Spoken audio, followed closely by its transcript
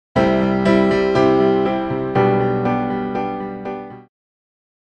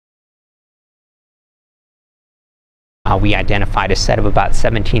we identified a set of about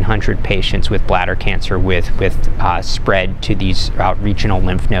 1,700 patients with bladder cancer with spread to these regional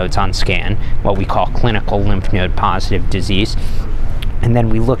lymph nodes on scan, what we call clinical lymph node positive disease. And then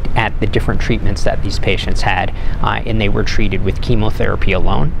we looked at the different treatments that these patients had, and they were treated with chemotherapy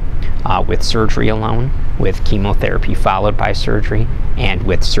alone, with surgery alone, with chemotherapy followed by surgery, and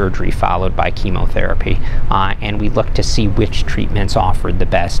with surgery followed by chemotherapy. And we looked to see which treatments offered the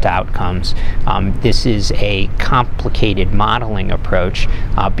best outcomes. This is a complicated modeling approach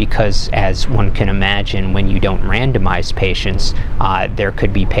because, as one can imagine, when you don't randomize patients, there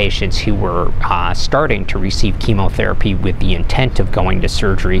could be patients who were starting to receive chemotherapy with the intent of going to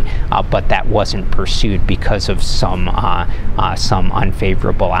surgery, but that wasn't pursued because of some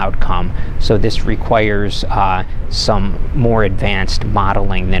unfavorable outcome. So this requires some more advanced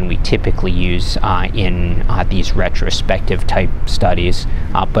modeling than we typically use in these retrospective type studies.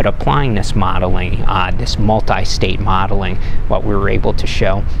 But applying this modeling, this multi-state modeling, what we were able to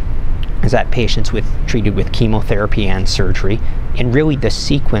show is that patients treated with chemotherapy and surgery, and really the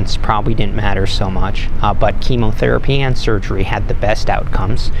sequence probably didn't matter so much, but chemotherapy and surgery had the best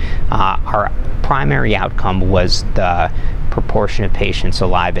outcomes. Our primary outcome was the proportion of patients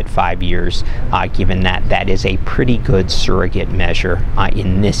alive at 5 years, given that that is a pretty good surrogate measure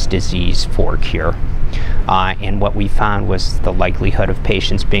in this disease for cure. And what we found was the likelihood of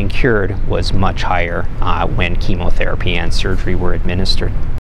patients being cured was much higher when chemotherapy and surgery were administered.